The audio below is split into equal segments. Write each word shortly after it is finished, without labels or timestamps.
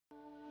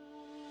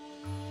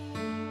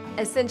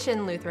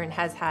Ascension Lutheran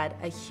has had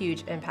a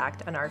huge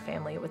impact on our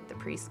family with the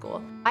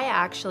preschool. I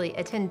actually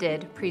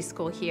attended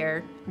preschool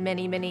here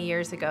many, many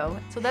years ago,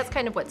 so that's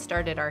kind of what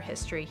started our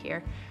history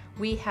here.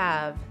 We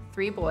have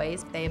 3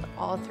 boys. They've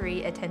all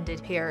 3 attended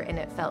here, and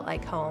it felt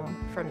like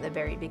home from the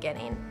very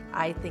beginning.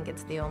 I think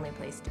it's the only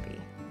place to be.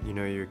 You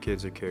know your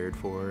kids are cared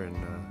for, and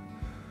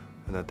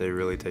that they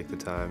really take the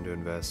time to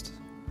invest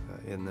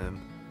in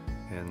them.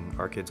 And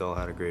our kids all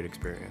had a great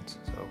experience,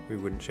 so we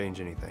wouldn't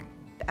change anything.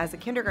 As a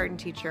kindergarten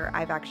teacher,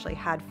 I've actually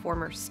had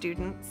former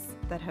students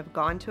that have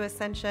gone to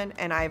Ascension,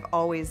 and I've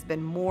always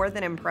been more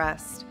than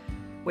impressed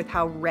with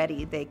how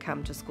ready they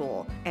come to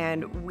school.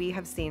 And we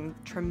have seen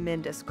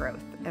tremendous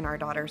growth in our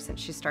daughter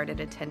since she started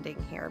attending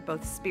here,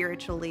 both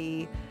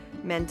spiritually,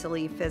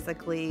 mentally,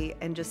 physically,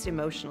 and just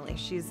emotionally.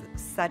 She's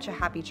such a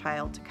happy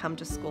child to come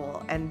to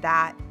school, and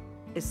that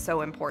is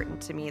so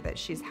important to me, that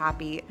she's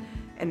happy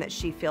and that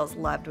she feels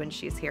loved when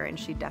she's here, and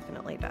she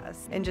definitely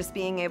does. And just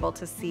being able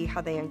to see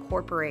how they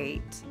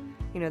incorporate,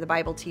 the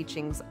Bible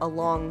teachings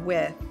along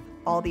with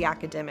all the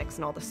academics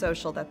and all the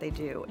social that they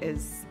do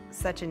is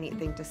such a neat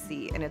thing to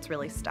see, and it's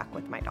really stuck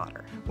with my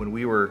daughter. When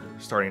we were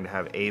starting to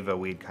have Ava,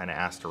 we'd kind of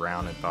asked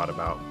around and thought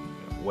about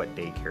what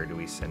daycare do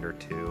we send her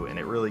to, and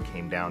it really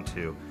came down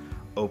to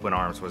Open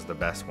Arms was the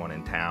best one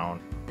in town.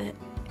 The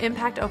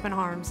impact Open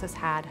Arms has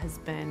had has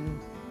been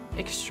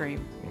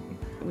extreme.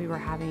 We were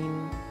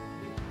having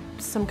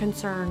some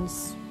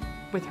concerns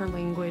with her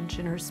language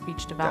and her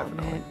speech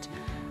development.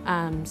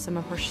 Some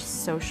of her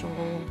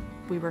social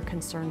we were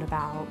concerned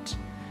about,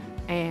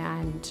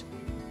 and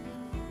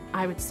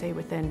I would say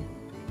within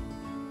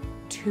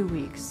 2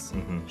 weeks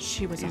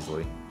she was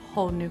easily a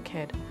whole new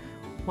kid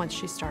once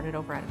she started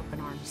over at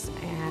Open Arms.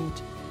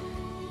 And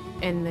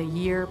in the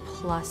year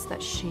plus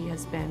that she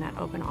has been at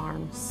Open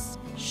Arms,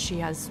 she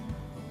has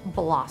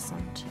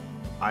blossomed.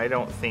 I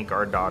don't think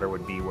our daughter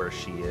would be where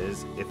she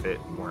is if it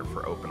weren't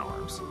for Open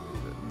Arms.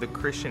 The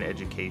Christian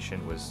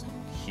education was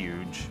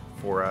huge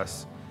for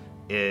us.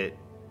 It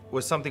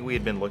was something we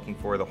had been looking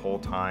for the whole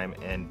time,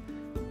 and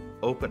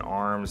Open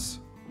Arms'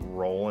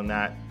 role in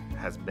that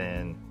has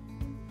been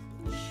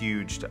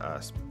huge to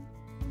us.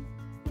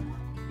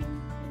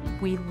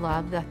 We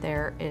love that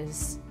there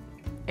is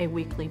a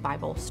weekly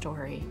Bible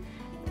story.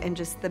 And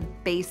just the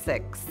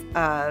basics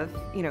of,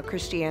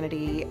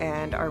 Christianity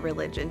and our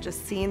religion,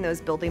 just seeing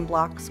those building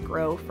blocks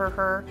grow for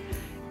her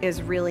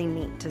is really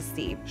neat to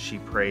see. She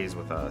prays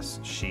with us.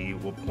 She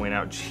will point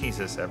out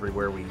Jesus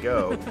everywhere we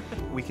go.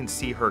 We can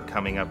see her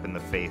coming up in the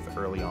faith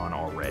early on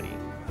already.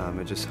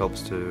 It just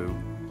helps to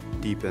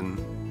deepen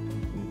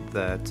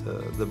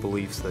the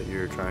beliefs that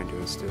you're trying to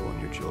instill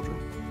in your children.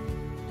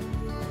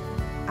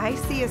 I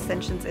see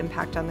Ascension's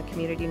impact on the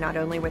community not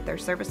only with their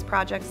service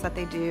projects that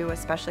they do,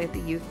 especially at the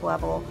youth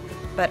level,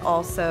 but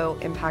also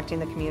impacting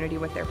the community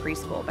with their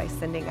preschool by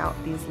sending out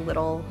these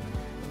little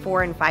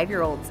 4- and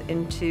 5-year-olds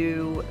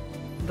into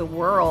the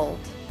world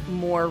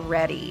more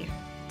ready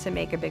to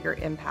make a bigger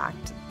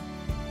impact